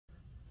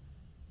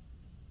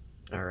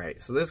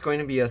Alright, so this is going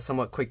to be a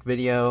somewhat quick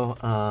video.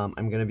 I'm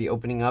going to be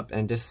opening up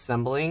and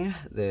disassembling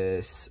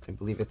this, I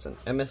believe it's an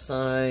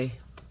MSI,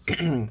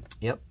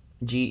 yep,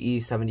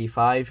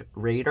 GE75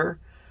 Raider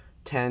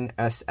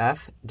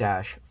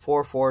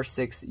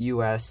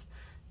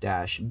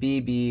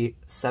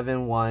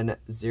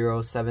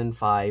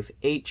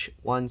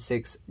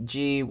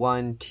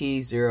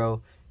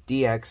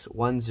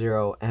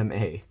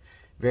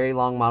Very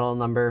long model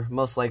number.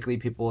 Most likely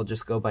people will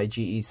just go by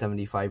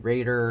GE75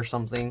 Raider or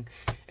something.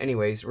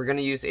 Anyways, we're going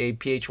to use a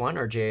PH1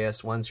 or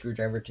JS1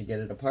 screwdriver to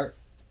get it apart.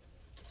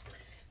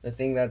 The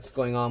thing that's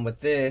going on with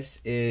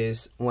this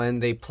is when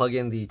they plug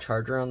in the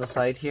charger on the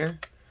side here,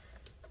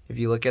 if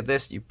you look at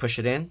this, you push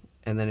it in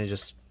and then it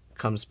just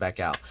comes back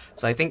out.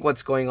 So I think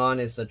what's going on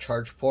is the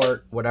charge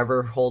port,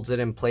 whatever holds it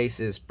in place,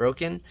 is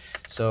broken.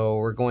 So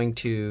we're going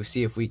to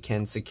see if we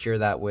can secure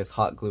that with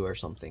hot glue or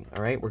something.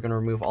 All right, we're going to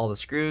remove all the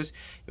screws.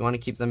 You want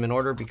to keep them in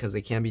order because they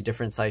can be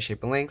different size,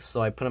 shape, and length.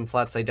 So I put them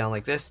flat side down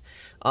like this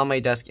on my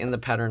desk in the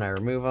pattern. I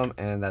remove them,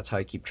 and that's how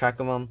I keep track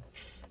of them.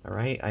 All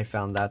right, I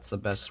found that's the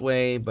best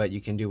way, but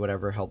you can do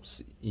whatever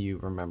helps you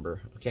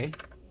remember. Okay.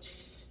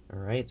 All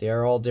right, they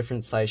are all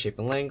different size, shape,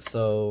 and length,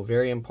 so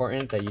very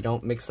important that you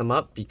don't mix them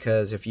up,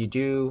 because if you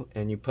do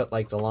and you put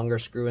like the longer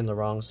screw in the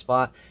wrong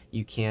spot,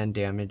 you can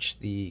damage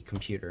the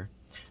computer.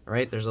 All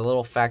right, there's a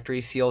little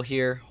factory seal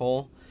here,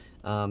 hole,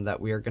 that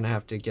we are going to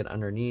have to get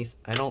underneath.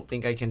 I don't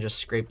think I can just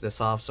scrape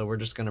this off, so we're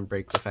just going to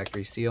break the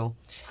factory seal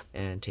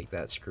and take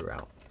that screw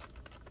out.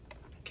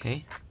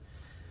 Okay,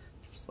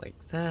 just like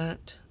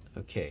that.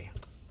 Okay,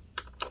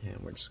 and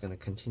we're just going to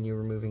continue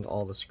removing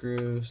all the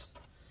screws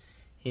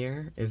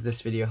here. If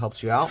this video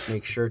helps you out,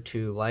 make sure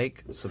to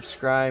like,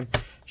 subscribe,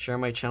 share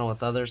my channel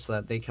with others so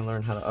that they can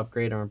learn how to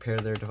upgrade and repair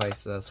their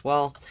devices as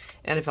well.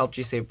 And if it helped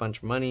you save a bunch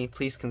of money,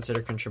 please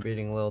consider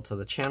contributing a little to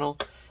the channel.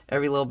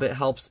 Every little bit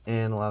helps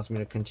and allows me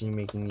to continue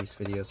making these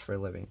videos for a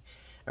living.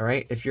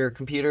 Alright, if your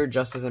computer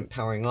just isn't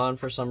powering on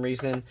for some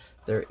reason,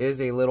 there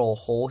is a little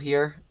hole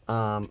here.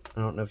 I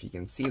don't know if you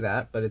can see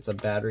that, but it's a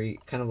battery,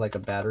 kind of like a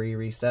battery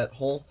reset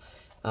hole.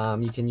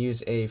 You can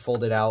use a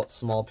folded out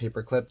small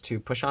paper clip to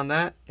push on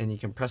that, and you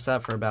can press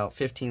that for about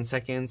 15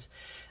 seconds,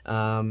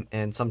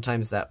 and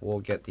sometimes that will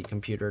get the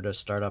computer to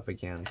start up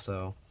again.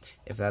 So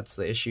if that's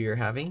the issue you're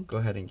having, go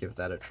ahead and give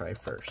that a try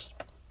first.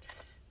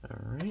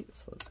 Alright,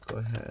 so let's go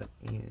ahead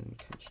and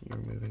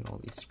continue removing all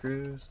these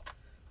screws.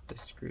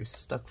 This screw's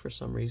stuck for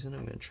some reason.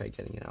 I'm going to try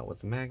getting it out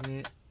with a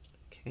magnet.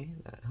 Okay,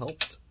 that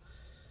helped.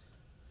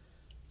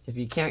 If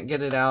you can't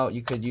get it out,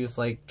 you could use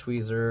like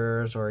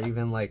tweezers or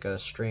even like a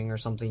string or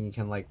something. You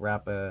can like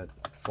wrap a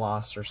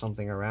floss or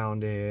something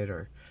around it,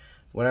 or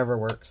whatever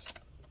works.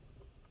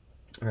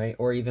 All right,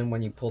 or even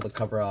when you pull the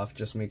cover off,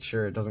 just make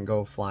sure it doesn't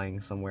go flying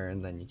somewhere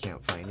and then you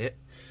can't find it.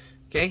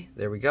 Okay,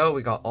 there we go.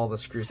 We got all the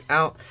screws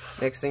out.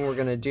 Next thing we're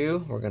gonna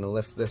do, we're gonna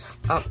lift this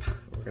up.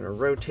 We're gonna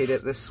rotate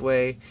it this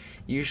way.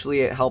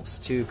 Usually it helps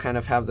to kind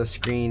of have the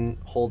screen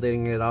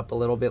holding it up a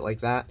little bit like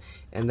that.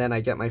 And then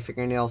I get my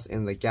fingernails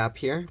in the gap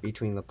here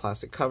between the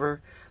plastic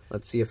cover.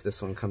 Let's see if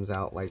this one comes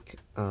out like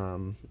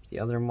the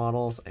other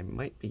models. I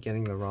might be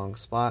getting the wrong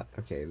spot.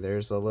 Okay,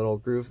 there's a little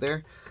groove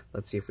there.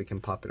 Let's see if we can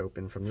pop it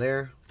open from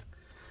there.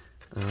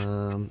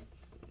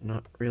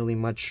 Not really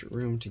much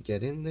room to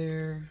get in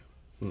there.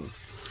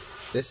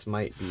 This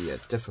might be a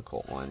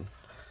difficult one.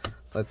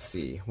 Let's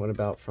see, what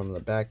about from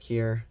the back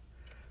here?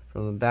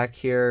 From the back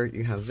here,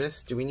 you have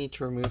this. Do we need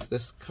to remove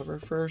this cover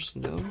first?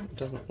 No, it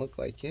doesn't look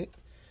like it.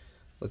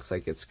 Looks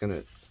like it's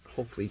gonna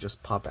hopefully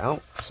just pop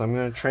out. So I'm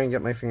gonna try and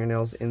get my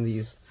fingernails in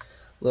these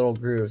little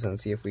grooves and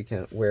see if we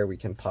can, where we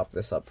can pop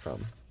this up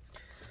from.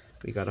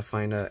 We gotta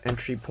find an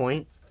entry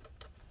point.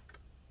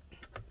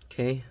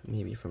 Okay,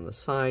 maybe from the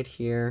side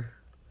here.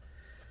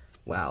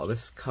 Wow,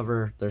 this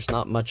cover, there's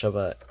not much of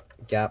a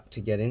gap to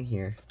get in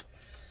here.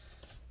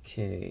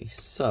 Okay,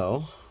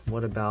 so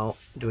what about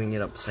doing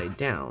it upside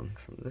down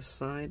from this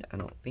side? I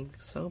don't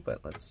think so,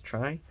 but let's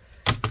try.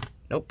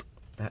 Nope,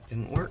 that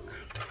didn't work.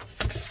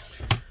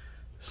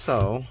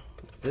 So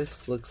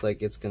this looks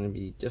like it's going to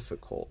be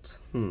difficult.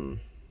 Okay,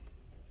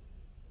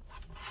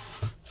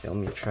 let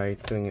me try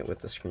doing it with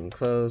the screen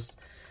closed.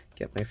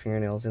 Get my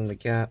fingernails in the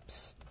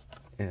gaps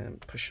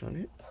and push on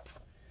it.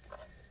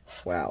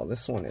 Wow,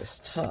 this one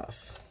is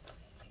tough.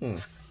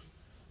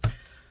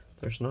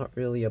 There's not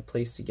really a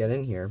place to get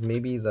in here.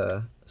 Maybe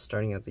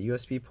starting at the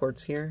USB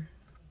ports here.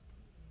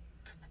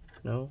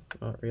 No,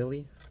 not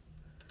really.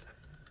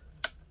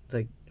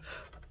 The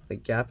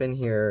gap in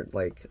here,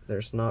 like,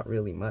 there's not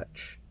really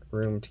much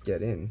room to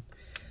get in.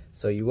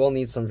 So you will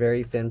need some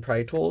very thin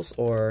pry tools,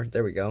 or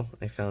there we go.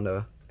 I found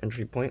a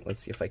entry point.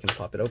 Let's see if I can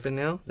pop it open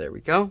now. There we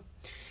go.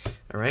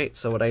 All right,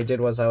 so what I did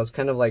was I was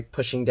kind of like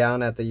pushing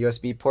down at the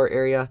USB port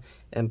area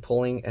and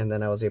pulling, and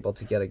then I was able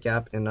to get a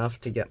gap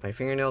enough to get my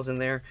fingernails in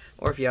there.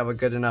 Or if you have a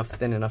good enough,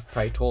 thin enough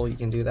pry tool, you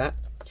can do that.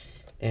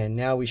 And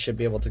now we should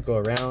be able to go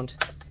around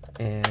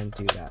and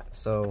do that.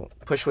 So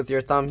push with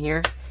your thumb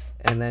here,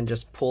 and then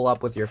just pull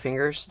up with your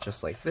fingers,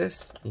 just like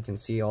this. You can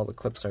see all the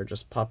clips are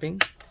just popping.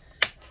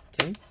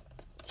 Okay,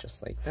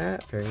 just like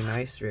that. Very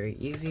nice, very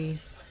easy.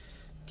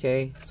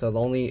 Okay, so the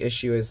only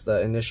issue is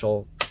the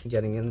initial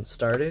getting in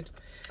started.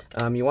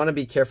 You want to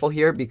be careful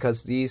here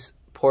because these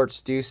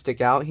ports do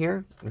stick out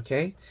here.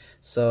 Okay,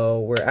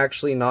 so we're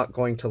actually not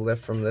going to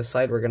lift from this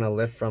side, we're going to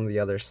lift from the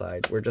other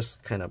side. We're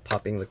just kind of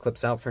popping the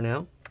clips out for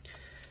now.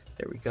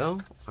 There we go.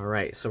 All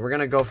right, so we're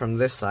going to go from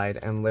this side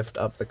and lift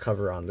up the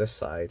cover on this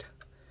side.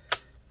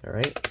 All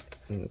right,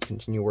 and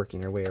continue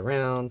working our way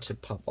around to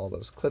pop all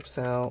those clips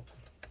out.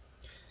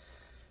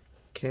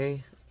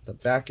 Okay, the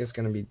back is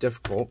going to be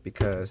difficult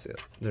because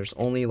there's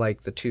only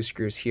like the 2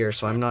 screws here,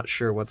 so I'm not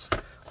sure what's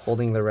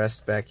holding the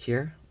rest back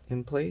here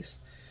in place.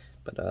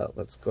 But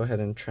let's go ahead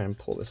and try and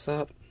pull this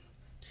up.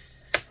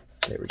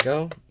 There we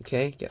go.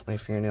 Okay, get my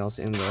fingernails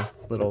in the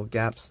little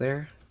gaps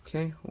there.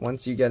 Okay,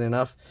 once you get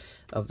enough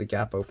of the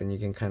gap open, you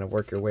can kind of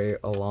work your way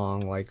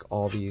along like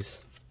all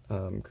these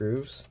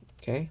grooves.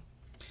 Okay,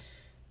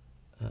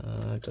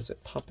 does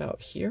it pop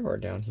out here or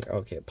down here?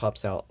 Okay, it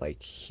pops out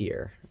like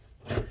here.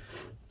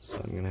 So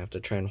I'm gonna have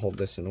to try and hold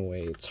this in a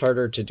way. It's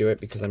harder to do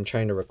it because I'm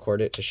trying to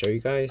record it to show you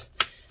guys.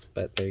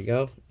 But there you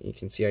go. You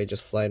can see I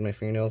just slide my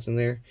fingernails in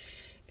there.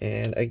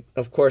 And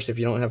of course, if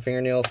you don't have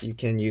fingernails, you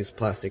can use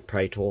plastic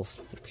pry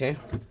tools. Okay,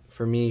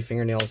 for me,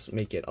 fingernails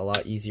make it a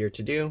lot easier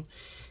to do.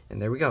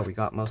 And there we go, we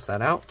got most of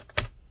that out.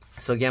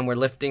 So again, we're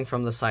lifting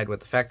from the side with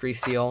the factory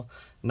seal,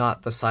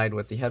 not the side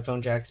with the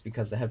headphone jacks,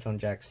 because the headphone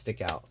jacks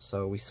stick out.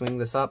 So we swing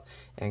this up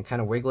and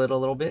kind of wiggle it a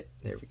little bit.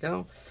 There we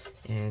go.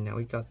 And now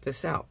we got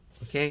this out.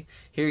 Okay,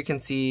 here you can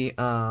see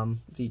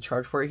the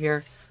charge port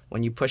here.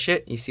 When you push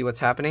it, you see what's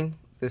happening.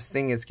 This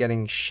thing is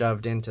getting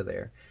shoved into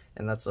there,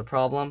 and that's the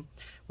problem.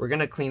 We're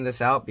gonna clean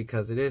this out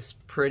because it is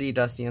pretty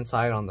dusty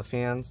inside on the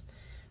fans.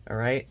 All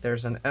right,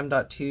 there's an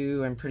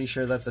M.2. I'm pretty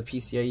sure that's a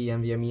PCIe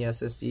NVMe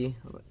SSD.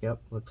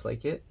 Yep, looks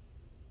like it.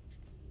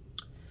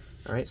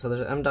 All right, so there's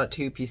an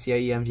M.2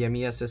 PCIe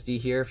NVMe SSD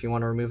here. If you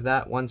want to remove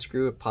that, 1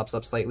 screw, it pops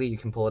up slightly, you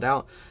can pull it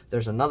out.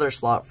 There's another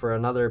slot for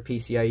another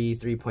PCIe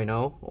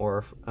 3.0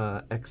 or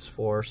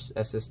X4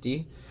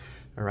 SSD.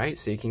 All right,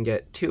 so you can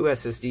get 2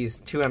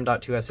 SSDs, 2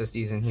 M.2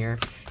 SSDs in here.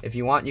 If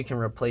you want, you can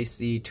replace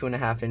the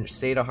 2.5-inch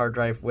SATA hard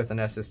drive with an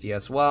SSD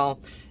as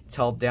well. It's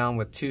held down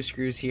with 2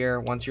 screws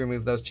here. Once you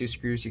remove those 2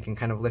 screws, you can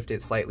kind of lift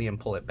it slightly and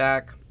pull it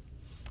back.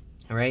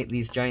 All right,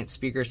 these giant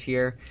speakers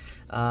here,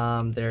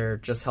 they're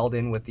just held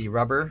in with the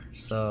rubber,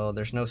 so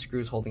there's no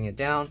screws holding it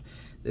down.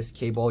 This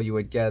cable, you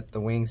would get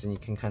the wings and you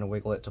can kind of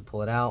wiggle it to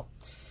pull it out.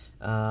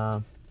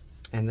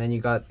 And then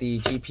you got the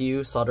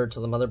GPU soldered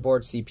to the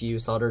motherboard, CPU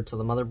soldered to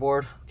the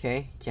motherboard.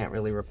 Okay, can't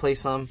really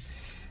replace them.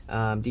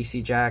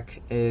 DC jack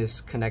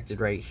is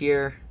connected right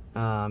here.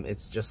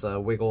 It's just a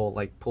wiggle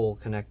like pull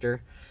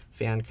connector.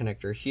 Fan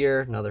connector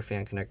here, another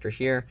fan connector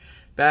here.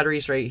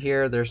 Batteries right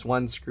here. There's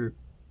one screw,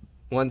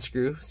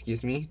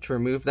 excuse me, to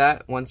remove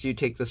that. Once you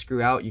take the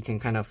screw out, you can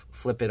kind of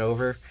flip it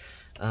over.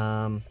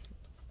 Maybe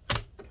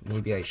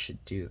I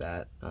should do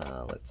that.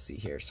 Let's see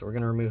here. So we're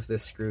gonna remove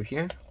this screw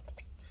here.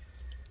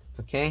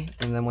 Okay,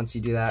 and then once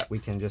you do that, we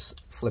can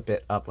just flip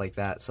it up like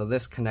that. So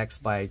this connects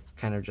by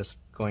kind of just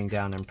going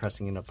down and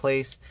pressing into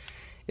place.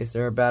 Is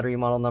there a battery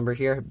model number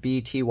here?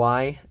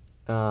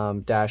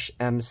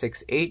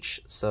 BTY-M6H.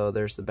 So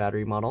there's the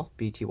battery model,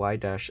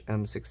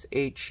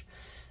 BTY-M6H.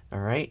 All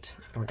right,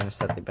 we're gonna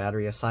set the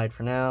battery aside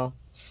for now.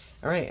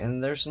 All right,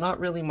 and there's not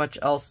really much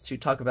else to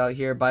talk about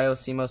here.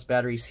 BIOS-CMOS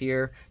batteries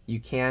here, you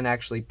can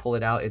actually pull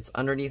it out. It's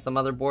underneath the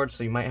motherboard,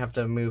 so you might have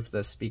to move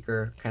the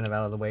speaker kind of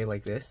out of the way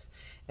like this,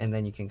 and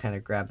then you can kind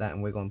of grab that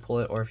and wiggle and pull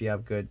it, or if you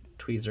have good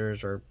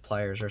tweezers or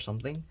pliers or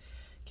something.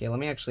 Okay, let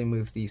me actually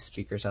move these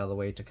speakers out of the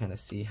way to kind of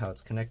see how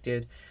it's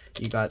connected.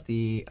 You got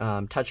the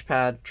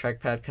touchpad,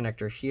 trackpad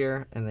connector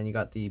here, and then you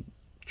got the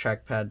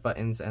trackpad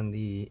buttons and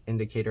the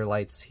indicator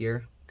lights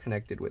here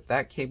connected with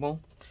that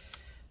cable.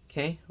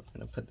 Okay, we're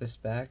gonna put this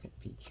back.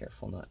 Be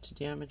careful not to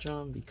damage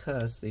them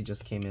because they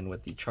just came in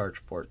with the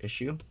charge port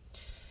issue.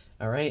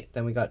 All right,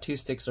 then we got 2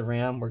 sticks of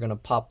RAM. We're gonna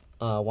pop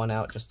one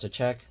out just to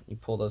check. You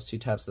pull those 2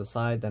 tabs to the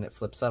side, then it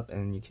flips up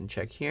and you can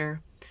check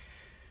here.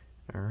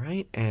 All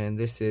right, and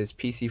this is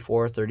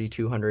PC4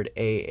 3200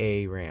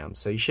 AA RAM.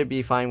 So you should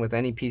be fine with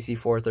any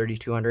PC4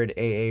 3200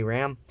 AA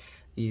RAM.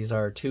 These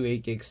are 2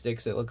 8GB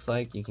sticks, it looks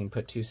like. You can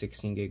put 2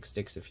 16GB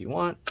sticks if you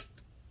want.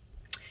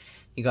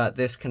 You got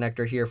this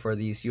connector here for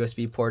these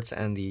USB ports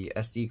and the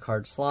SD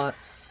card slot.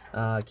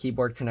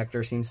 Keyboard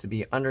connector seems to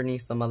be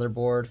underneath the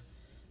motherboard.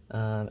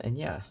 And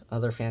yeah,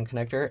 other fan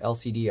connector,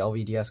 LCD,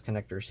 LVDS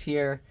connectors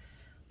here.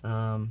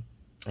 And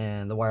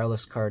the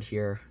wireless card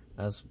here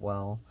as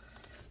well.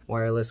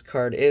 Wireless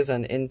card is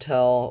an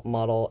Intel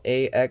model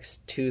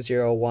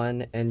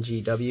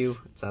AX201NGW.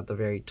 It's at the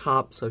very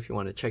top, so if you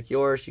want to check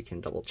yours, you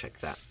can double check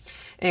that.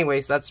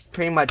 Anyways, that's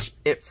pretty much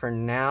it for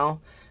now.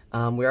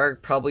 We are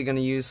probably going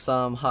to use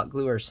some hot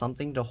glue or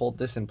something to hold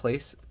this in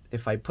place.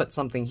 If I put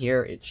something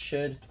here, it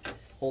should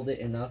hold it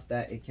enough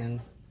that it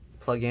can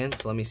plug in.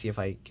 So let me see if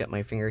I get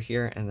my finger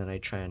here and then I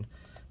try and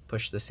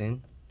push this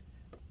in.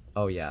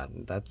 Oh yeah,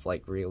 that's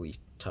like really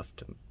tough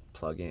to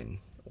plug in.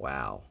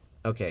 Wow.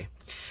 Okay,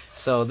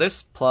 so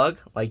this plug,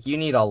 like you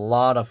need a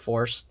lot of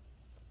force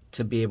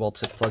to be able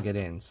to plug it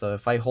in. So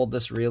if I hold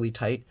this really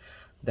tight,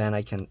 then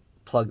I can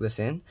plug this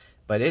in.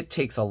 But it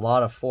takes a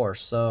lot of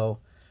force, so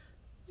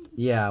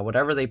yeah,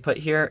 whatever they put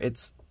here,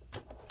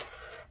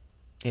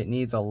 it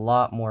needs a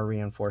lot more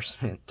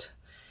reinforcement.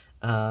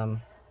 I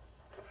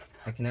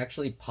can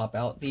actually pop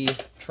out the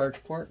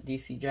charge port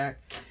DC jack.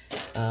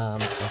 I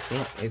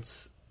think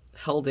it's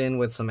held in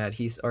with some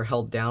adhesive, or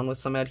held down with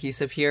some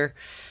adhesive here.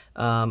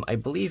 I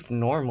believe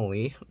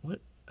normally,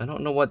 I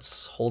don't know what's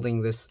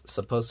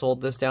supposed to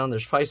hold this down.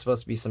 There's probably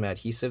supposed to be some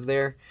adhesive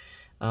there,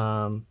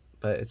 but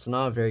it's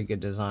not a very good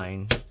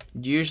design.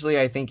 Usually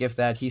I think if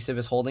the adhesive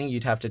is holding,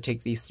 you'd have to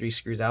take these 3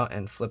 screws out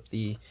and flip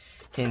the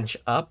hinge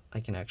up. I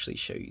can actually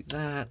show you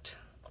that.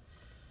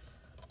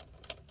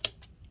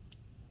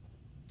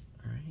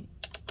 All right.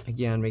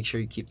 Again, make sure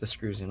you keep the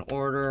screws in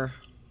order.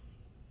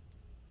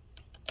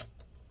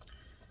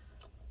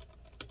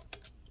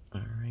 All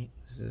right,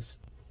 this is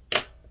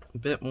a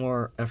bit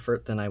more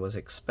effort than I was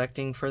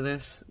expecting for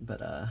this,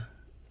 but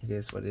it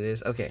is what it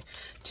is. Okay,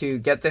 to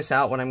get this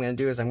out, what I'm going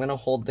to do is I'm going to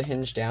hold the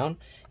hinge down,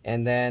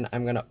 and then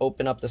I'm going to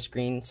open up the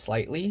screen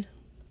slightly.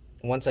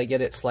 Once I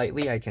get it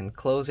slightly, I can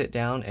close it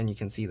down, and you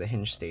can see the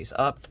hinge stays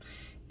up,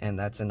 and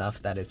that's enough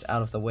that it's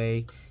out of the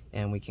way,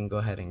 and we can go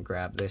ahead and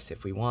grab this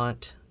if we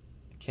want.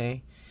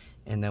 Okay,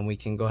 and then we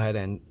can go ahead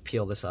and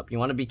peel this up. You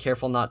want to be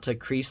careful not to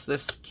crease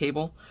this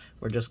cable.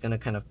 We're just going to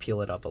kind of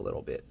peel it up a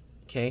little bit.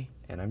 Okay,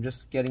 and I'm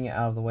just getting it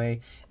out of the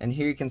way, and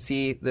here you can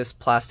see this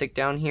plastic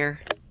down here.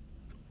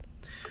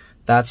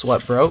 That's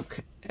what broke,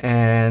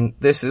 and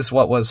this is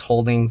what was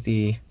holding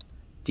the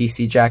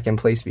DC jack in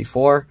place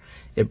before.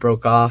 It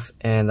broke off,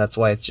 and that's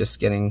why it's just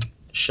getting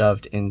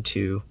shoved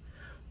into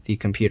the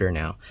computer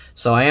now.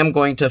 So I am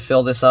going to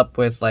fill this up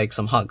with like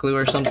some hot glue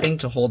or something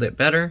to hold it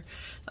better.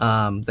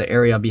 The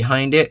area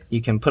behind it,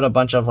 you can put a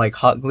bunch of like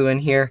hot glue in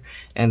here,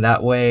 and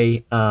that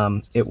way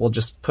it will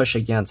just push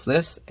against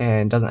this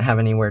and doesn't have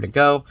anywhere to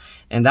go,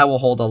 and that will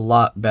hold a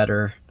lot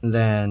better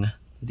than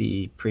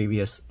the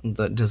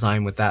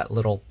design with that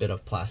little bit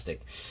of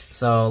plastic.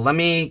 So let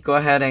me go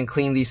ahead and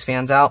clean these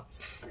fans out,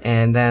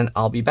 and then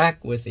I'll be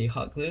back with a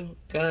hot glue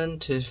gun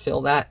to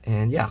fill that,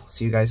 and yeah, I'll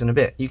see you guys in a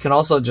bit. You can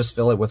also just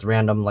fill it with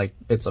random like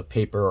bits of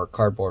paper or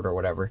cardboard or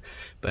whatever,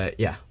 but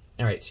yeah.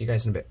 All right, see you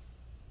guys in a bit.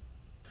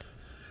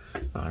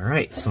 All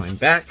right, so I'm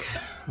back.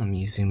 Let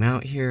me zoom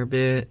out here a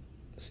bit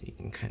so you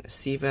can kind of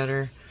see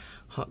better.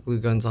 Hot glue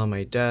gun's on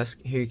my desk.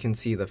 Here you can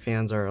see the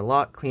fans are a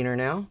lot cleaner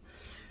now.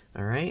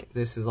 All right,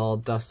 this is all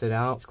dusted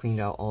out, cleaned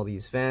out all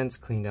these vents,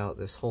 cleaned out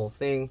this whole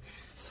thing,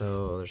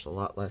 so there's a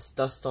lot less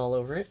dust all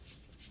over it.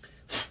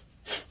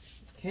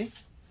 Okay,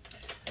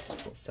 so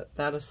we'll set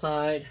that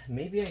aside.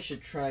 Maybe I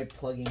should try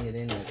plugging it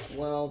in as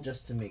well,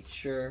 just to make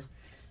sure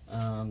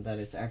that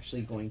it's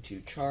actually going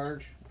to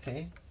charge.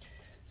 Okay,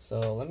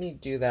 so let me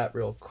do that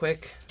real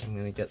quick. I'm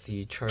gonna get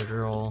the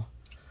charger all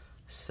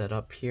set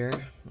up here.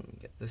 Let me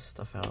get this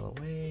stuff out of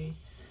the way.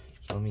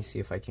 So let me see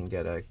if I can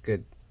get a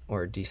good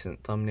or a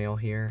decent thumbnail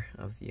here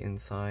of the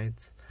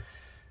insides.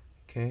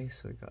 Okay,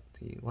 so we got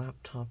the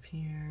laptop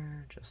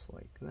here, just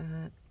like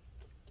that.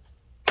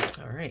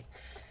 All right,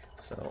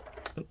 so,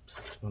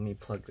 oops, let me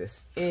plug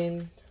this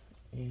in,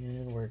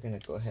 and we're gonna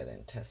go ahead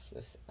and test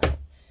this out.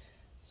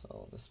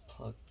 So this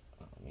plug,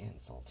 oh man,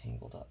 it's all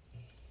tangled up.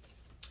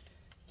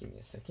 Give me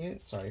a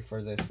second, sorry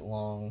for this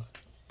long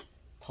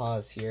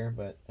pause here,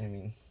 but I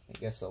mean, I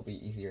guess it'll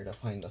be easier to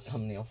find the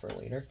thumbnail for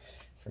later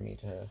for me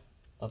to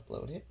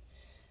upload it.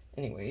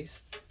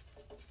 Anyways,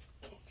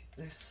 get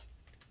this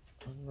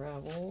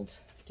unraveled,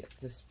 get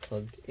this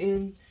plugged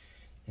in,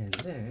 and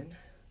then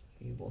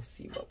we will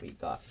see what we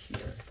got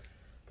here.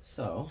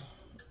 So,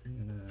 I'm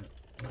gonna,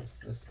 what is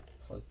this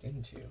plugged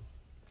into?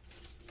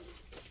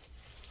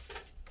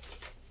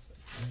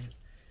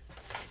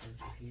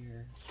 Over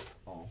here.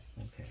 Oh,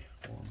 okay,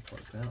 we'll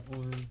unplug that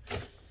one,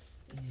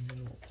 and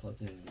we'll plug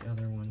in the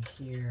other one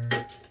here.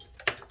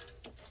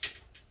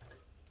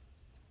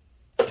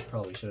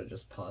 Probably should have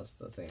just paused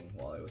the thing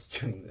while I was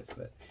doing this,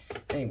 but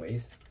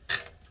anyways,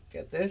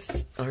 get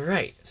this. All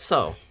right,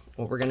 so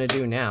what we're gonna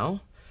do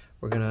now,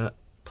 we're gonna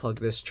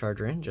plug this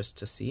charger in just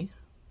to see.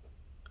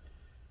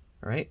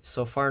 All right,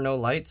 so far no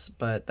lights,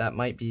 but that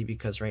might be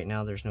because right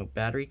now there's no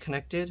battery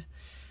connected.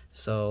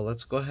 So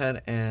let's go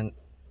ahead and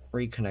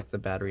reconnect the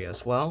battery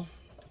as well.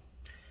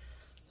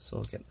 So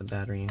we'll get the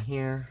battery in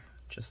here,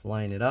 just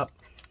line it up,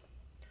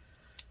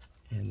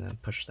 and then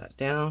push that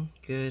down.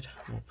 Good.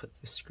 We'll put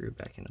this screw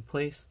back into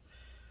place.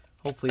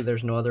 Hopefully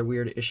there's no other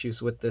weird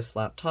issues with this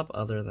laptop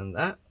other than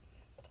that.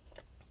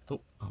 Oh,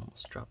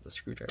 almost dropped the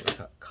screwdriver,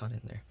 got caught in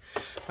there.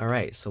 All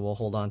right, so we'll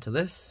hold on to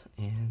this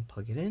and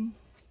plug it in.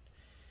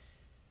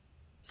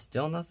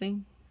 Still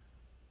nothing?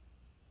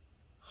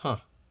 Huh.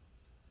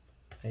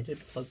 I did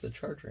plug the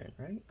charger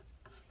in, right?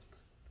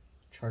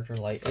 Charger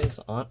light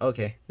is on.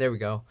 Okay, there we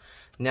go.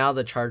 Now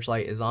the charge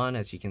light is on,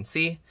 as you can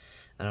see.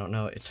 I don't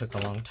know, it took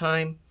a long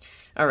time.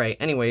 All right,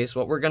 anyways,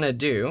 what we're gonna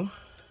do,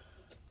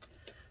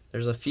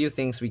 there's a few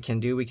things we can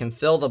do. We can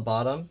fill the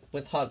bottom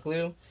with hot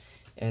glue,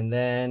 and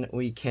then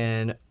we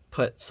can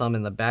put some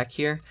in the back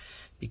here.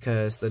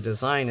 because the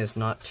design is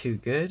not too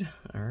good.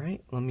 All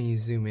right, let me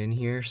zoom in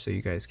here so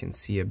you guys can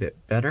see a bit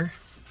better.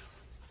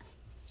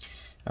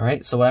 All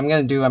right, so what I'm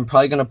gonna do, I'm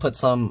probably gonna put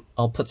some,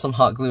 I'll put some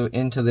hot glue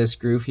into this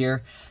groove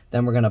here.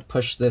 Then we're gonna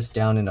push this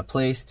down into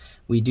place.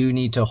 We do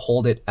need to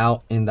hold it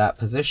out in that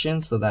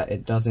position so that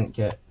it doesn't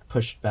get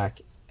pushed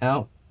back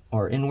out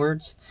or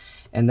inwards.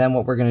 And then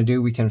what we're gonna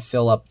do, we can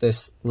fill up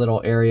this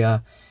little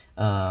area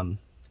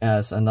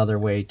as another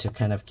way to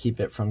kind of keep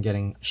it from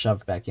getting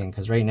shoved back in.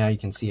 Because right now you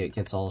can see it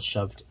gets all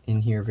shoved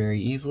in here very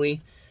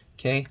easily.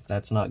 Okay,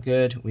 that's not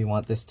good. We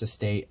want this to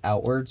stay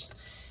outwards,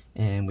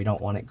 and we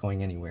don't want it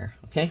going anywhere.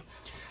 Okay,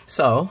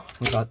 so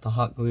we got the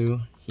hot glue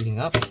heating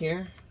up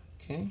here.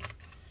 Okay,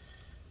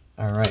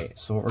 all right,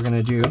 so what we're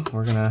gonna do,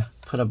 we're gonna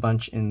put a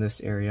bunch in this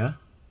area.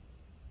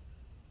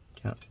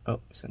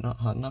 Oh, is it not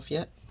hot enough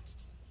yet?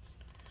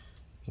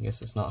 I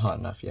guess it's not hot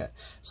enough yet.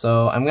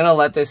 So I'm gonna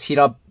let this heat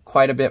up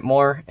quite a bit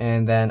more,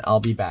 and then I'll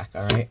be back.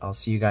 All right, I'll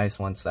see you guys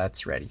once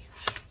that's ready.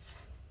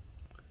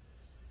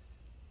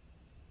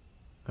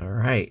 All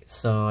right,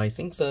 so I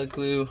think the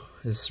glue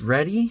is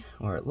ready,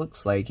 or it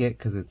looks like it,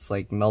 because it's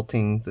like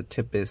melting. The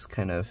tip is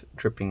kind of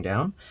dripping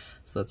down.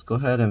 So let's go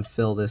ahead and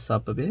fill this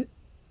up a bit.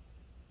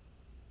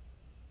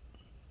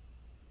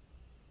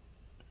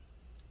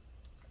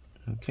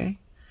 Okay,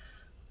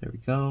 there we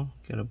go.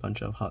 Get a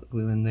bunch of hot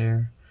glue in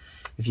there.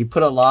 If you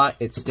put a lot,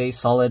 it stays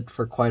solid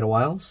for quite a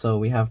while, so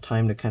we have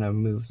time to kind of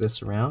move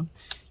this around,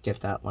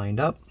 get that lined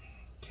up,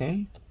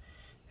 okay,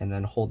 and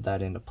then hold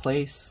that into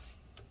place.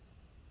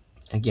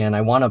 Again,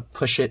 I want to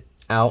push it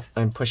out.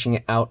 I'm pushing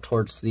it out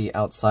towards the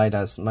outside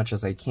as much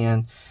as I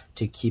can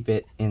to keep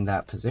it in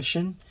that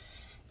position.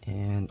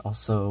 And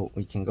also,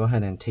 we can go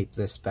ahead and tape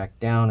this back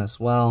down as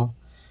well.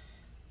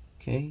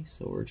 Okay,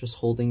 so we're just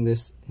holding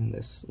this in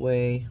this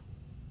way.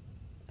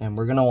 And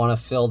we're going to want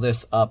to fill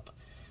this up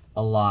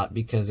a lot,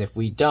 because if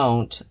we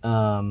don't,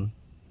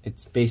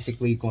 it's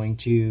basically going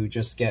to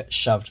just get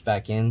shoved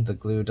back in. The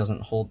glue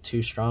doesn't hold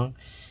too strong.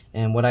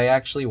 And what I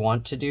actually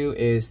want to do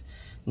is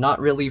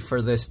not really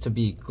for this to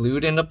be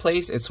glued into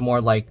place. It's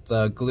more like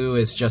the glue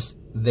is just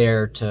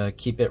there to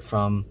keep it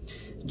from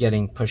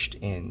getting pushed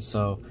in.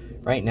 So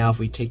right now, if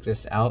we take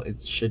this out,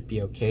 it should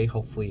be okay.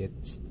 Hopefully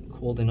it's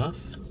cooled enough.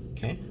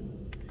 Okay.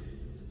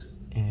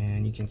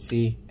 And you can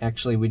see,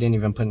 actually, we didn't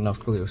even put enough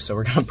glue, so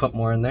we're gonna put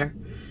more in there.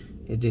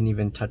 It didn't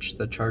even touch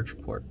the charge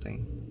port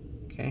thing.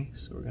 Okay,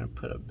 so we're gonna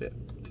put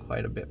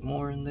quite a bit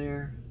more in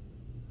there.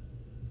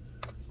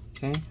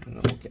 Okay, and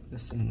then we'll get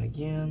this in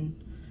again.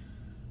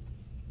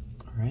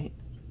 All right.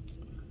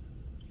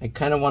 I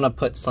kind of want to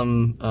put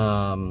some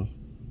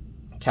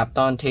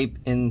Kapton tape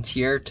in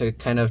here to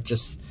kind of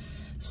just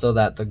so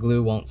that the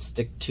glue won't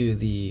stick to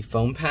the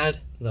foam pad,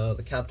 though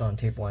the Kapton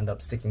tape will end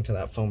up sticking to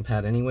that foam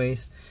pad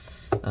anyways.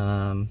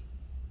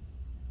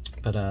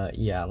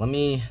 Yeah, let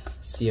me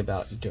see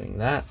about doing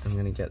that. I'm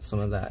gonna get some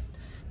of that.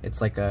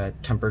 It's like a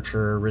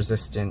temperature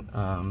resistant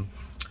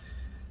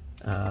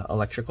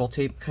electrical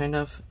tape kind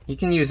of. You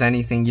can use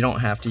anything. You don't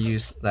have to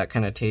use that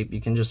kind of tape.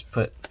 You can just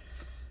put,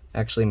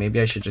 actually maybe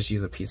I should just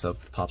use a piece of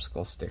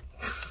popsicle stick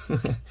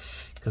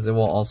because it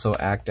will also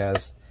act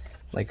as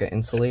like an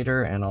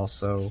insulator and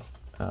also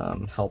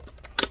help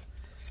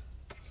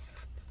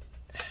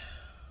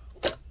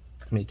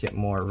make it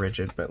more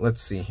rigid. But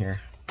let's see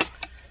here.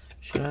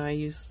 Should I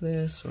use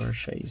this or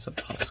should I use a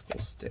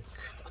popsicle stick?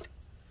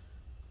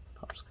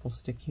 Popsicle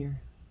stick here?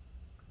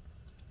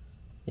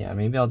 Yeah,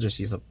 maybe I'll just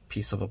use a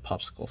piece of a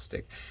popsicle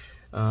stick.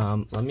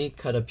 Let me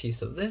cut a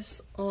piece of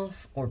this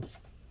off, or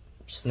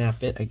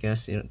snap it, I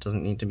guess. It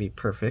doesn't need to be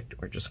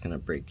perfect. We're just gonna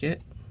break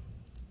it.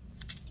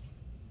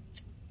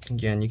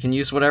 Again, you can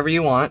use whatever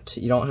you want.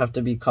 You don't have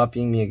to be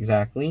copying me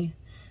exactly.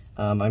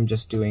 I'm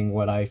just doing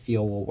what I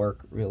feel will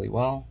work really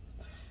well.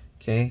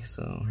 Okay,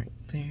 so right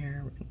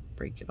there, we're gonna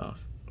break it off.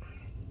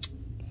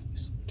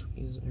 Some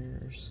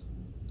tweezers.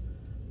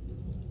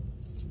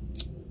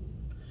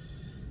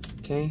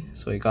 Okay,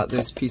 so we got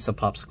this piece of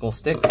popsicle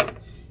stick,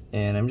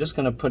 and I'm just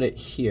gonna put it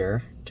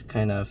here to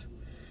kind of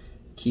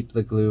keep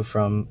the glue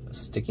from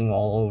sticking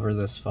all over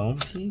this foam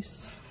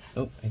piece.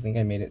 Oh, I think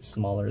I made it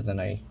smaller than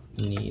I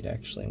need,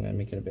 actually. I'm gonna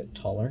make it a bit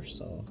taller,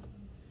 so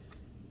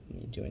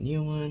let me do a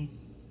new one.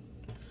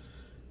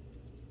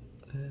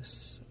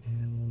 This,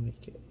 and we'll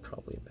make it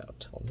probably about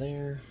till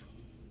there.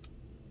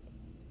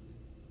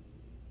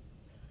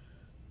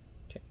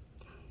 Okay.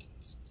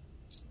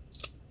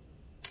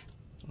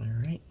 All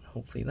right,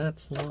 hopefully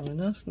that's long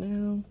enough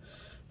now.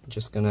 I'm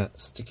just gonna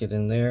stick it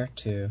in there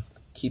to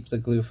keep the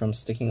glue from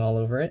sticking all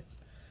over it.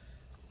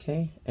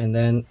 Okay, and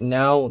then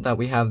now that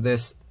we have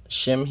this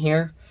shim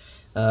here,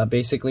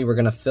 basically we're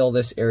gonna fill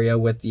this area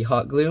with the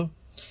hot glue,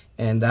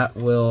 and that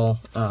will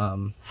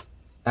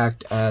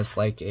act as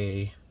like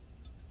a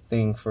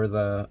thing for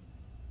the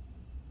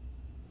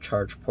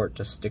charge port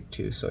to stick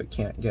to so it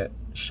can't get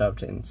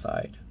shoved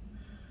inside.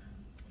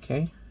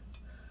 Okay,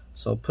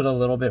 so put a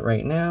little bit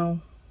right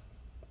now,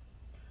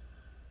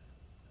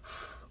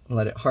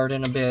 let it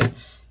harden a bit,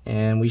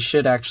 and we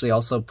should actually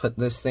also put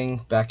this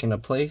thing back into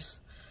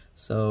place.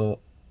 So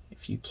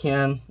if you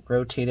can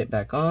rotate it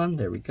back on,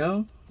 there we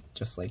go.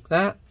 just like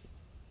that.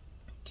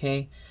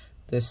 Okay,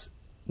 this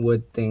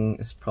wood thing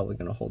is probably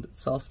going to hold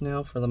itself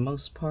now for the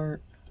most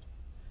part.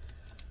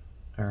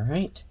 All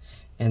right,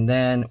 and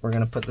then we're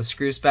going to put the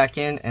screws back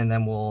in, and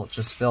then we'll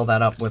just fill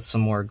that up with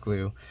some more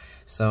glue.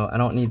 So I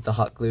don't need the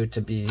hot glue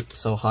to be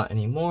so hot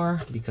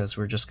anymore because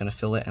we're just going to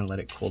fill it and let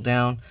it cool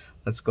down.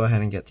 Let's go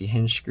ahead and get the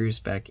hinge screws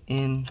back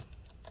in.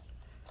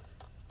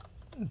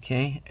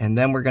 Okay, and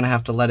then we're going to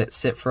have to let it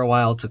sit for a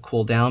while to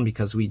cool down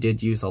because we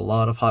did use a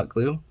lot of hot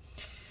glue.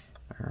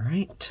 All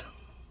right,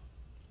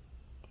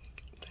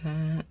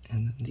 that,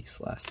 and then these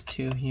last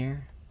two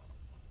here.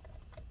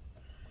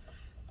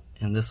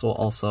 And this will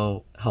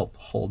also help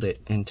hold it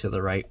into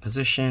the right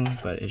position,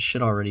 but it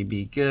should already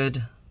be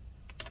good.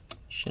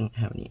 Shouldn't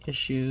have any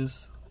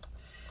issues.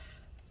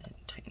 And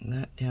tighten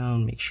that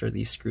down. Make sure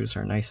these screws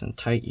are nice and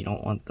tight. You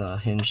don't want the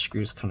hinge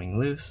screws coming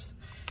loose,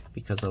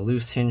 because a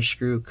loose hinge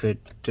screw could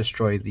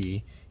destroy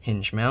the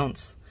hinge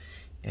mounts,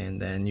 and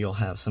then you'll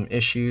have some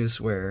issues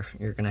where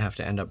you're going to have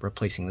to end up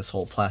replacing this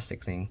whole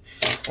plastic thing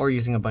or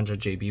using a bunch of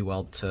JB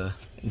weld to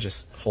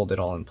just hold it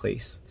all in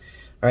place.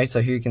 All right,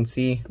 so here you can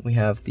see we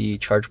have the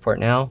charge port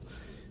now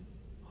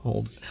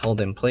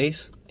held in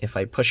place. If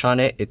I push on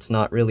it, it's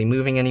not really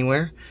moving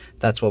anywhere.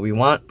 That's what we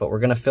want, but we're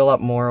going to fill up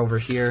more over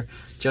here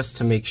just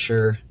to make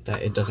sure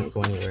that it doesn't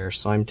go anywhere.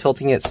 So I'm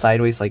tilting it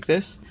sideways like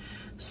this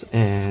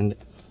and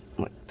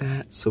like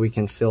that, so we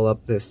can fill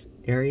up this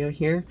area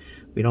here.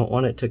 We don't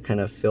want it to kind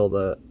of fill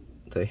the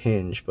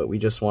hinge, but we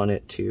just want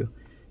it to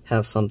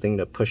have something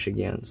to push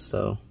against.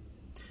 So,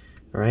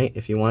 all right,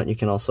 if you want, you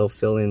can also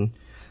fill in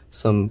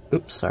some,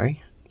 you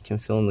can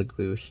fill in the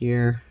glue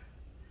here.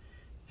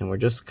 And we're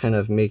just kind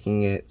of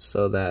making it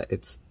so that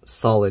it's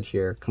solid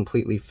here,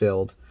 completely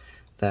filled,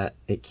 that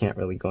it can't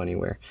really go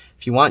anywhere.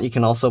 If you want, you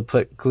can also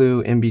put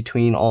glue in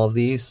between all of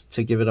these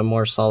to give it a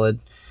more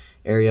solid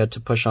area to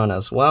push on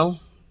as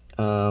well.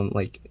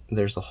 Like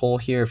there's a hole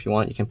here. If you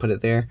want, you can put it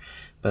there,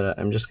 but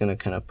I'm just gonna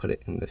kind of put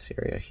it in this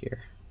area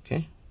here.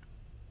 Okay.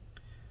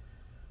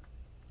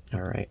 All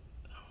right.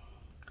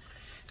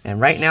 And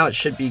right now it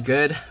should be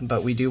good,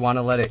 but we do want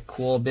to let it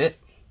cool a bit.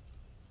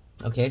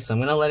 Okay, so I'm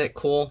gonna let it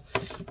cool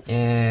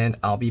and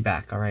I'll be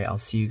back. All right, I'll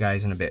see you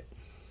guys in a bit.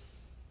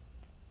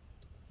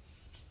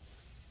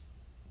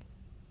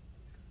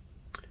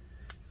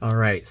 All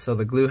right, so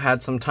the glue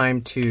had some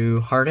time to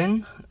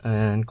harden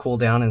and cool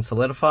down and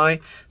solidify.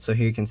 So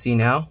here you can see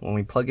now, when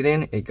we plug it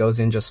in, it goes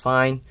in just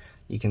fine.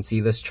 You can see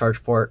this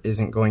charge port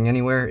isn't going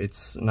anywhere.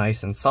 It's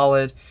nice and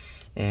solid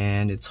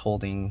and it's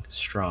holding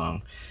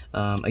strong.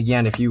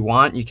 Again, if you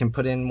want, you can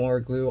put in more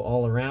glue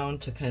all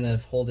around to kind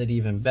of hold it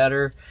even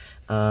better,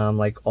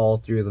 like all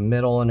through the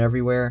middle and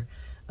everywhere.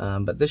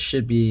 But this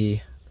should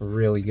be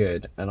really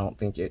good. I don't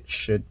think it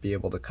should be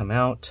able to come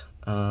out.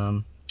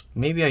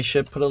 Maybe I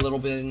should put a little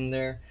bit in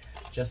there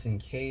just in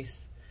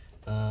case.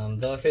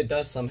 Though if it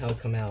does somehow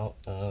come out,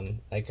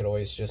 I could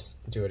always just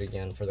do it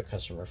again for the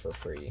customer for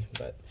free.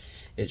 But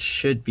it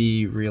should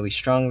be really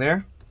strong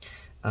there.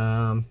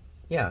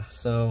 Yeah,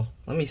 so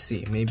let me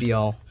see. Maybe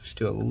I'll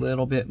do a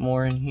little bit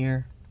more in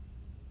here.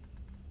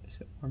 Is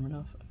it warm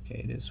enough?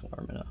 Okay, it is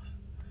warm enough.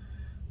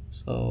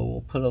 So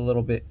we'll put a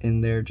little bit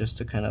in there just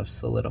to kind of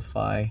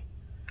solidify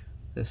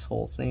this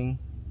whole thing.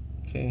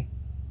 Okay,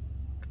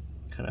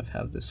 kind of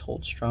have this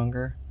hold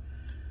stronger.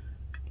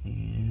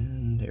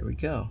 And there we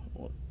go.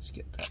 We'll just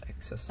get that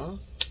excess off.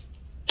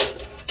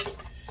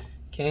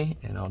 Okay,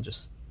 and I'll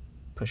just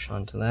push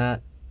onto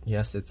that.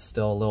 Yes, it's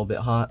still a little bit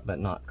hot, but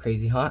not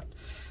crazy hot.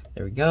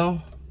 There we go.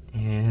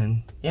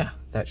 And yeah,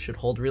 that should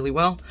hold really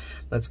well.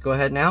 Let's go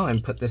ahead now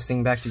and put this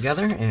thing back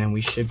together and we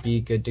should be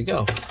good to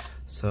go.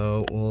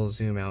 So we'll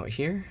zoom out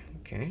here.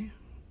 Okay.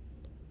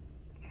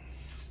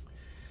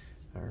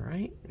 All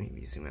right,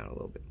 maybe zoom out a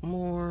little bit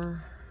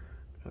more.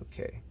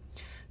 Okay.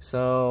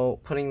 So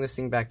putting this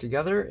thing back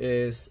together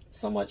is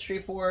somewhat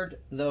straightforward,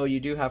 though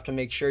you do have to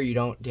make sure you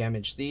don't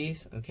damage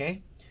these,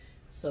 okay?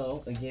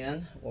 So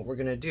again, what we're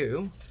gonna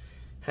do,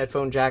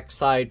 headphone jack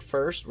side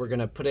first, we're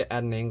gonna put it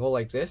at an angle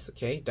like this,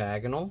 okay,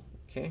 diagonal,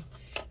 okay?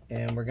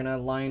 And we're gonna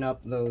line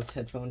up those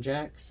headphone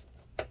jacks,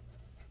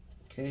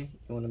 okay?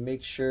 You wanna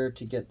make sure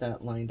to get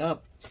that lined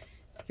up.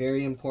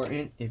 Very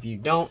important. If you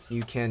don't,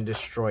 you can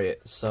destroy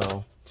it.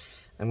 So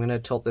I'm gonna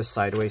tilt this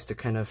sideways to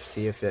kind of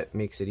see if it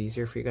makes it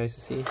easier for you guys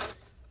to see.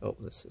 Oh,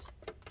 this is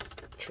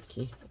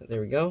tricky.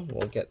 There we go.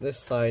 We'll get this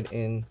side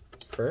in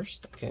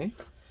first, okay?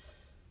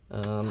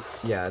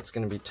 Yeah, it's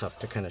gonna be tough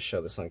to kind of show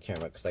this on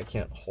camera because I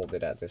can't hold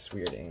it at this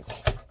weird angle.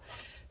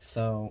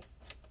 So,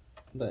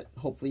 but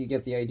hopefully you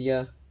get the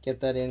idea.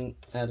 Get that in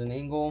at an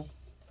angle.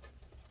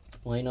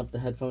 Line up the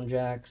headphone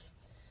jacks.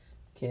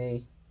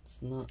 Okay,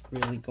 it's not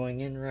really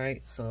going in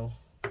right, so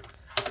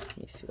let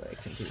me see what I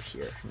can do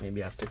here.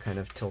 Maybe I have to kind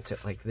of tilt it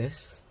like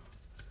this.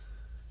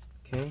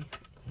 Okay,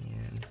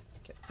 and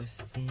get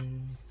this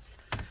in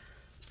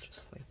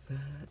just like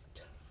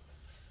that.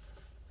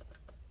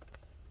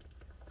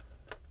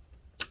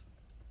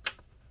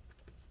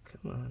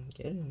 Come on,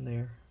 get in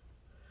there.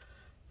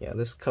 Yeah,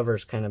 this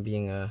cover's kind of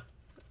being a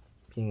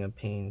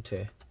pain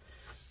to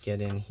get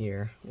in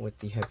here with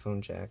the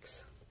headphone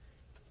jacks.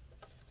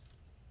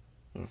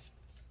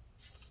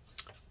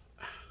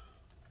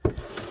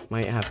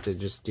 Might have to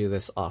just do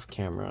this off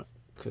camera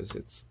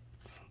because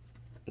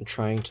I'm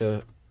trying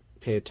to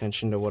pay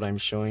attention to what I'm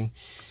showing.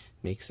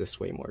 Makes this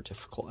way more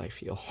difficult, I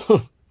feel.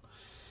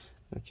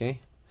 Okay,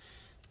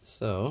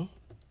 so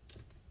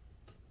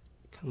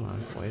come on,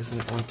 why doesn't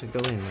it want to go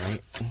in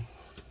right?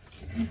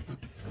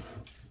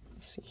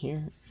 See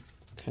here,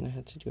 kind of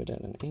had to do it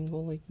at an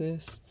angle like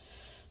this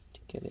to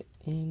get it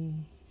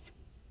in.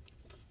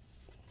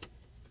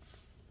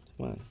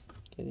 Come on,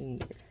 get in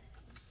there.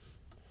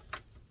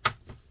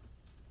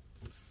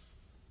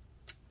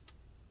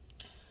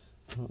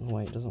 I don't know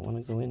why it doesn't want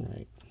to go in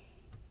right.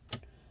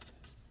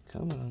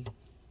 Come on.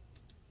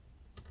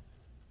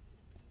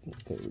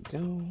 There we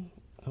go.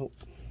 Oh,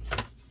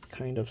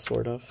 kind of,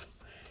 sort of.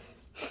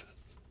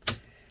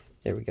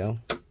 There we go.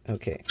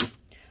 Okay.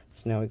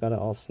 So now we got it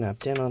all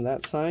snapped in on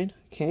that side.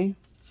 Okay.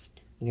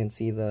 You can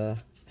see the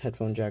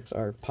headphone jacks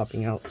are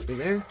popping out through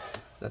there.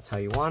 That's how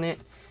you want it.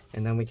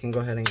 And then we can go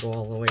ahead and go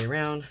all the way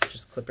around.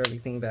 Just clip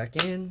everything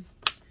back in.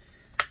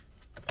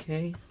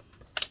 Okay.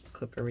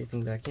 Clip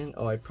everything back in.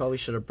 Oh, I probably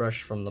should have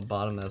brushed from the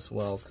bottom as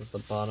well, because the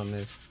bottom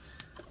is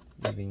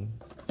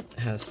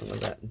has some of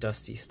that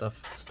dusty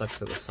stuff stuck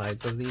to the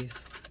sides of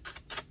these.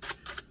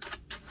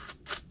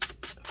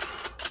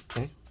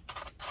 Okay.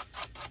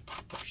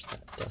 Brush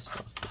that dust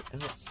off the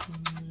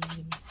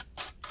outside.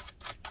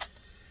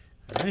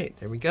 Alright,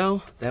 there we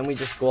go. Then we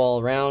just go all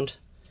around.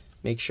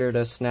 Make sure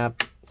to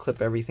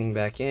clip everything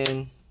back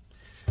in.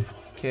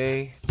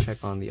 Okay,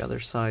 check on the other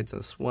sides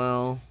as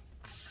well.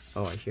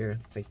 Oh, I hear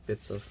like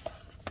bits of,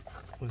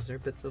 was there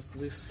bits of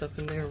loose stuff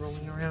in there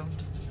rolling around?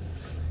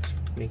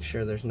 Make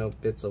sure there's no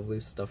bits of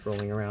loose stuff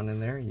rolling around in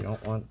there. You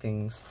don't want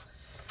things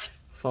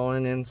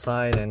falling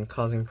inside and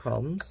causing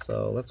problems.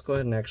 So let's go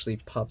ahead and actually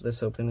pop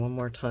this open one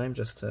more time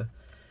just to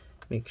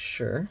make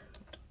sure.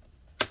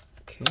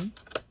 Okay.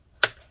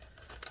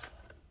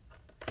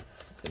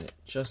 Open it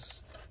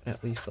just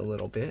at least a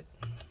little bit.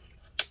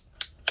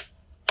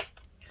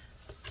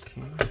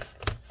 Okay.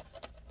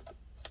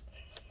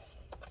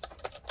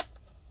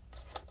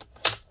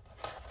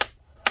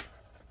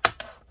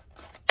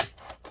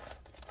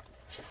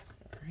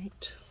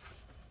 Alright.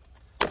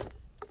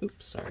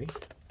 Oops, sorry.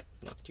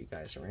 Knocked you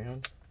guys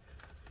around.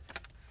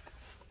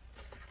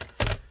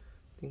 I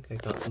think I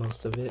got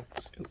most of it.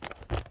 Oop.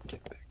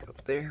 Get back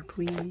up there,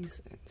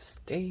 please, and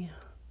stay.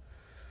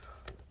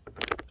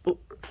 Oh,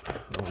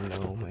 oh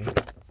no,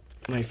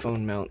 my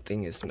phone mount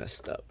thing is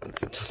messed up.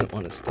 It doesn't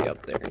want to stay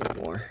up there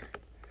anymore.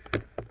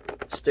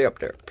 Stay up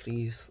there,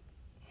 please.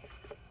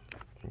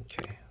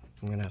 Okay,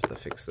 I'm gonna have to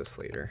fix this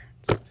later.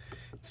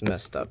 It's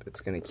messed up. It's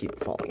gonna keep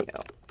falling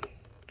out.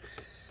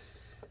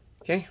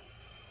 Okay.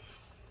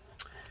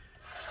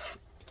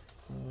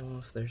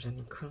 If there's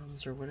any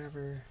crumbs or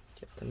whatever,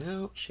 get them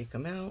out, shake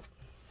them out.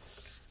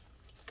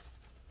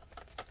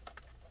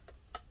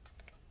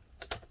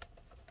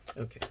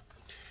 Okay,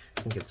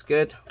 I think it's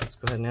good. Let's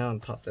go ahead now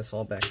and pop this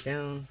all back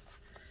down.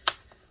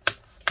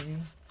 Okay.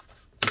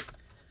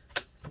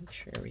 Make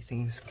sure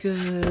everything's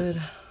good.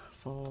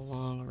 Follow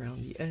along around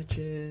the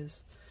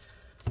edges,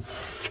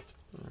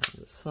 around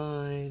the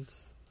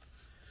sides.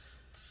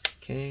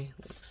 Okay,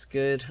 looks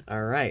good.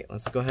 All right,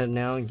 let's go ahead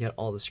now and get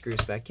all the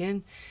screws back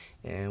in,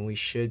 and we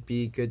should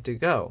be good to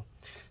go.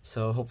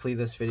 So hopefully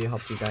this video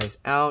helped you guys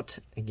out.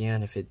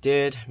 Again, if it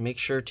did, make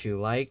sure to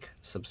like,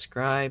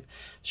 subscribe,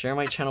 share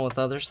my channel with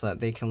others so that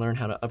they can learn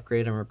how to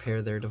upgrade and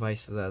repair their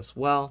devices as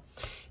well.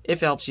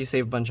 If it helps you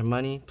save a bunch of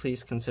money,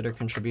 please consider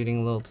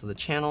contributing a little to the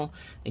channel.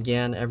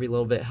 Again, every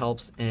little bit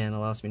helps and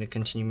allows me to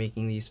continue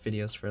making these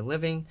videos for a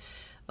living.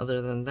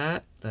 Other than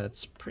that,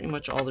 that's pretty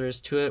much all there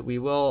is to it. We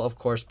will, of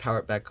course, power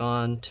it back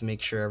on to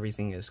make sure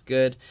everything is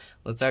good.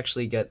 Let's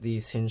actually get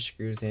these hinge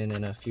screws in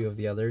and a few of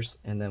the others,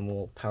 and then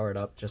we'll power it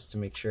up just to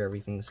make sure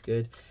everything's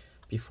good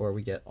before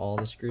we get all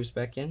the screws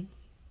back in.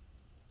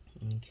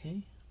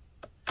 Okay.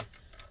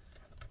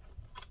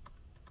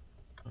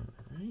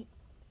 Alright.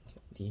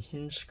 Get the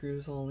hinge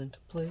screws all into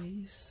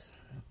place.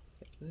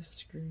 Get this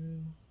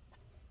screw.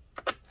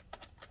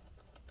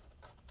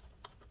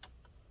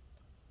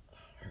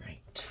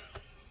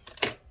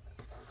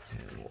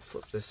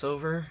 Flip this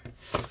over,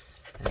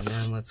 and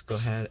then let's go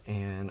ahead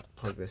and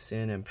plug this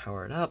in and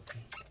power it up.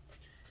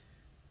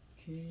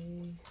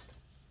 Okay,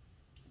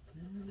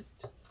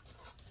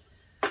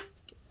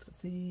 get the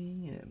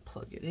thing and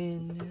plug it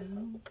in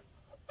now.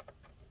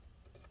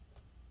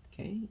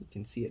 Okay, you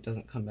can see it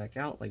doesn't come back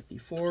out like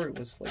before. It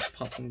was like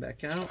popping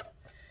back out.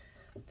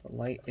 The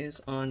light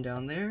is on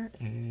down there,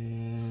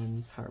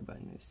 and power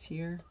button is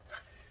here.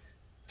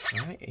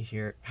 All right, I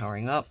hear it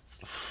powering up.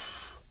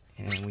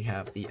 And we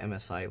have the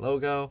MSI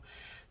logo,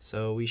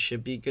 so we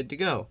should be good to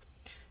go.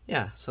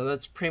 Yeah, so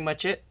that's pretty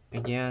much it.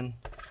 Again,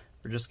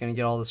 we're just going to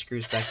get all the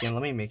screws back in.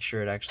 Let me make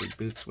sure it actually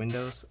boots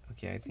Windows.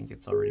 Okay, I think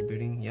it's already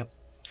booting. Yep.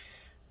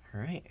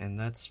 Alright, and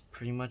that's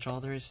pretty much all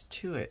there is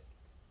to it.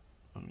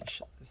 Let me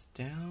shut this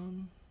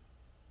down.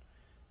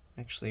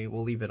 Actually,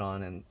 we'll leave it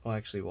on, and well,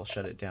 actually, we'll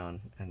shut it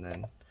down and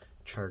then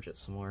charge it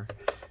some more.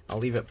 I'll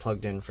leave it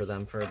plugged in for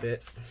them for a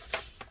bit.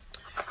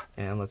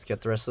 and let's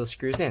get the rest of the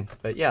screws in.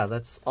 But yeah,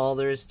 that's all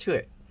there is to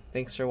it.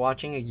 Thanks for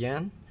watching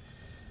again.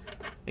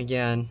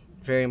 Again,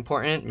 very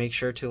important, make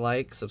sure to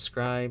like,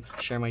 subscribe,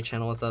 share my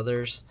channel with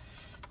others,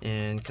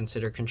 and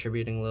consider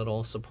contributing a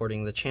little,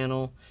 supporting the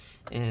channel.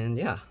 And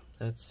yeah,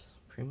 that's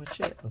pretty much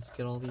it. Let's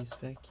get all these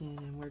back in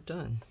and we're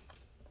done.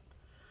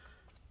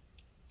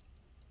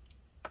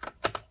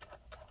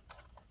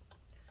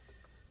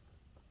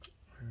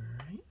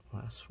 Alright,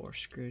 last 4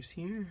 screws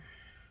here.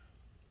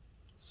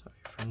 Sorry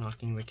for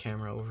knocking the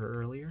camera over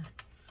earlier.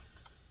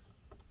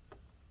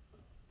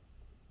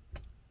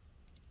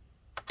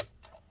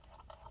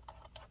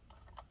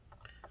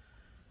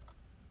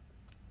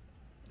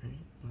 Alright,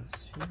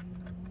 last few.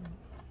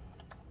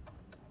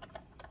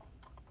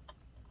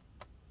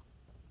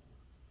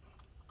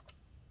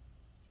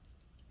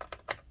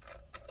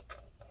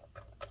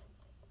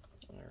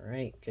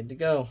 Alright, good to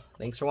go.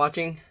 Thanks for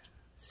watching.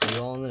 See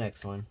you all in the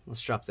next one.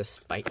 Let's drop this.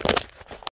 Bye.